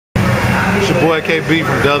It's your boy KB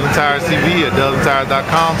from Dozen Tires TV at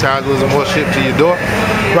dozentires.com. Tires, wheels, and more shipped to your door.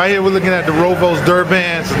 Right here we're looking at the Rovos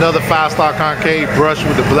Durban. It's another 5-star concave brush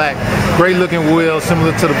with the black. Great looking wheel,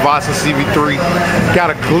 similar to the Vossen CV3. Got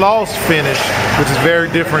a gloss finish, which is very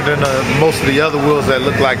different than most of the other wheels that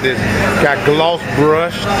look like this. Got gloss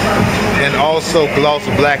brushed and also gloss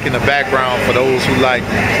black in the background for those who like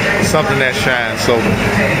something that shines. So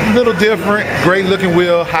a little different, great looking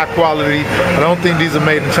wheel, high quality. I don't think these are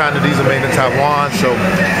made in China, these are made in Taiwan. So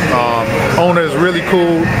owner is really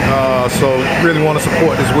cool, so really want to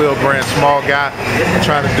support this wheel brand. Small guy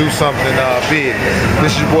trying to do something big.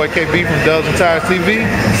 This is your boy KB from Dozen Tires TV,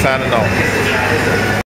 signing off.